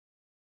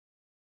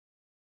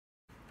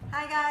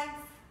Hi guys.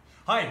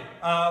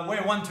 Hi, we're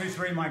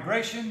 123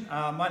 Migration.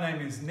 My name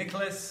is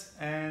Nicholas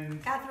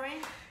and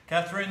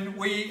Catherine.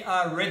 We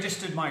are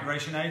registered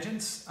migration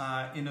agents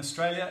in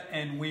Australia,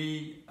 and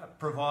we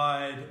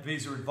provide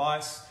visa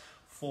advice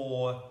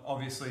for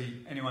obviously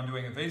anyone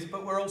doing a visa,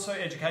 but we're also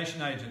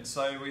education agents.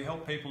 So we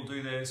help people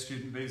do their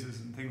student visas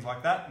and things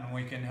like that, and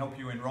we can help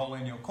you enroll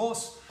in your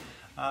course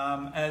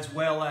as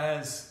well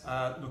as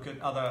look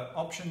at other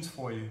options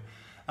for you.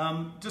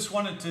 Just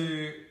wanted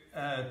to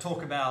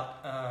talk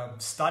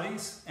about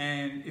studies,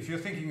 and if you're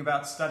thinking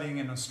about studying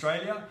in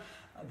Australia,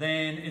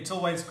 then it's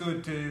always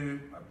good to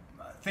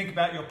think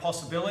about your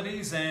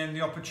possibilities and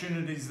the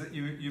opportunities that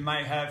you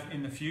may have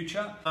in the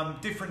future.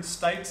 Different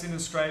states in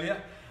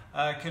Australia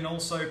can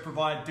also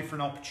provide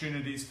different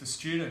opportunities for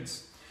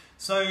students.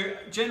 So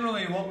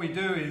generally what we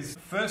do is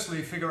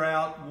firstly figure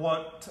out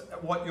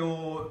what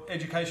your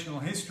educational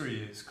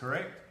history is,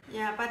 correct?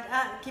 Yeah, but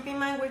keep in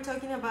mind we're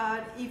talking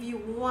about if you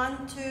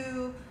want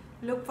to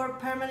look for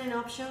permanent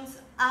options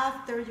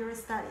after your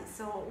studies.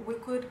 So we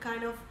could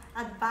kind of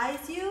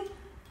advise you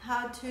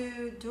how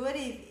to do it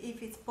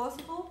if it's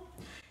possible.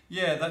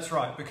 Yeah, that's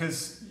right,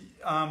 because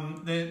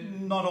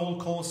not all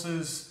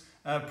courses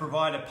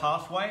provide a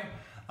pathway.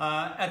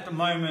 At the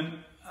moment,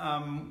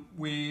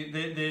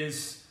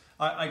 there's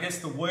I guess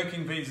the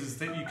working visas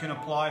that you can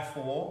apply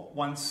for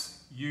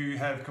once you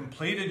have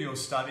completed your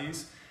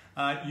studies.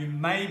 You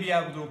may be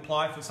able to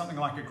apply for something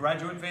like a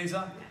graduate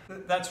visa.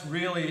 That's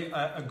really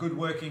a good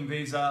working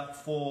visa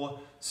for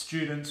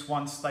students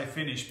once they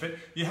finish. But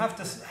you have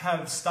to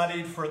have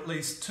studied for at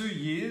least 2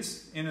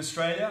 years in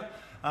Australia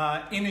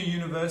in a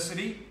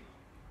university.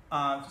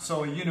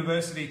 So a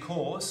university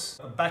course,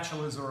 a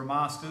bachelor's or a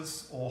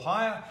master's or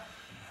higher.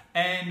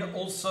 And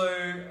also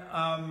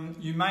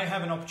you may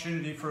have an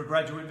opportunity for a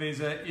graduate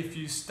visa if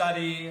you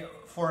study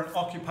for an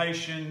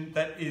occupation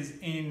that is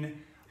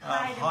in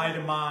high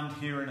demand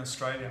here in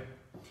Australia.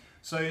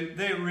 So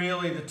they're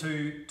really the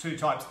two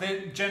types.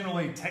 They're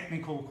generally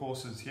technical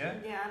courses, yeah?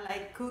 Yeah,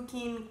 like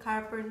cooking,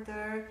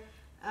 carpenter,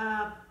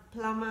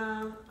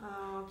 plumber,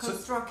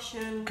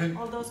 construction,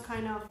 all those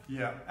kind of...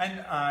 Yeah,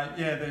 and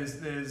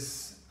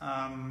there's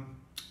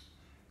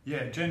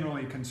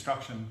generally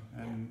construction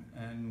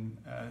and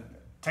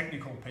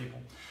technical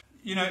people.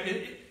 You know,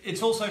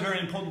 it's also very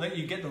important that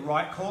you get the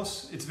right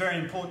course. It's very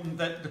important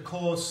that the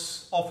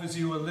course offers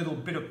you a little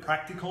bit of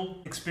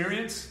practical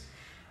experience.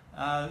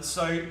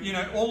 So, you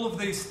know, all of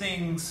these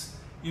things,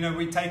 you know,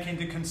 we take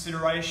into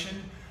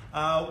consideration.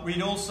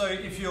 We'd also,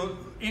 if you're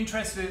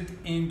interested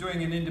in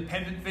doing an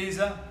independent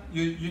visa,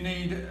 you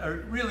need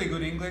a really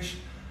good English,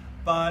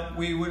 but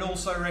we would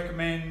also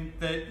recommend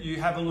that you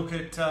have a look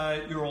at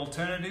your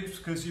alternatives,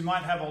 because you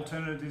might have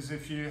alternatives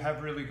if you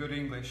have really good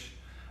English.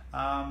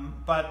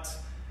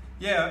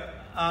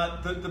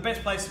 The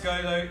best place to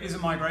go though is a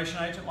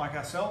migration agent like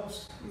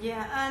ourselves.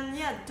 Yeah, and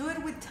do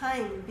it with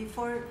time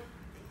before.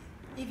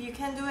 If you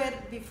can do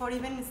it before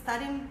even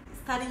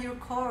study your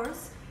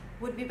course,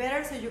 would be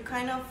better, so you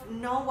kind of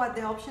know what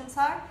the options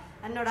are,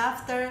 and not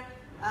after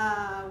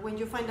when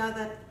you find out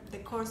that the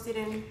course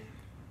didn't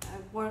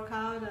work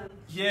out.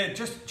 Yeah,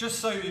 just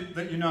so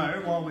that you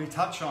know, while we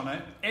touch on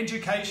it,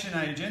 education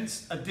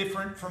agents are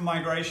different from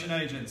migration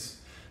agents.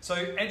 So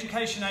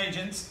education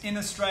agents in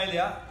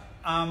Australia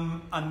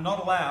are not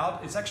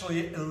allowed. It's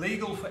actually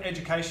illegal for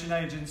education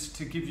agents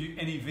to give you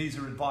any visa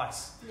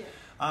advice. Yeah.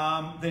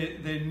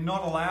 They're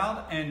not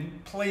allowed,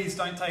 and please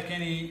don't take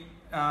any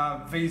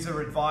visa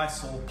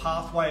advice or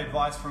pathway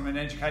advice from an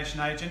education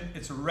agent.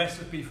 It's a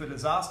recipe for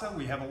disaster.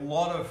 We have a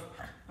lot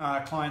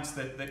of clients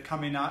that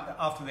come in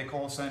after their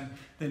course and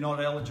they're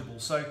not eligible.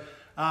 So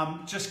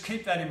just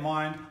keep that in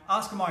mind.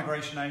 Ask a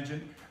migration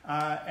agent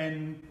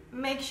and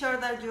make sure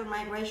that your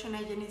migration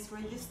agent is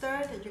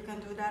registered, that you can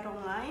do that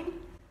online.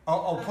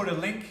 I'll put a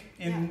link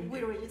in. Yeah,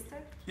 we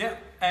registered. Yeah,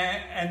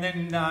 and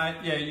then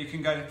you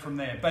can go from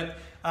there. But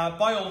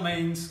by all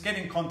means, get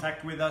in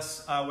contact with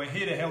us. We're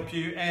here to help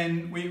you,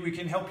 and we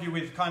can help you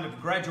with kind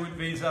of graduate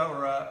visa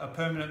or a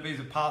permanent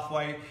visa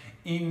pathway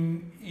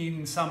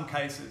in some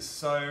cases.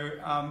 So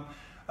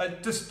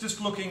just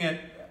looking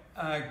at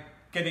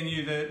getting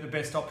you the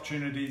best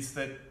opportunities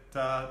that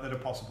are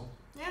possible.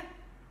 Yeah.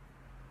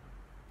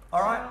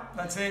 All right,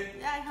 that's it.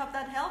 Yeah, I hope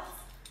that helps.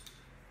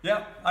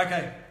 Yeah,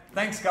 okay.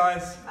 Thanks,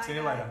 guys. Bye, See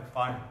you guys. later.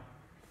 Bye.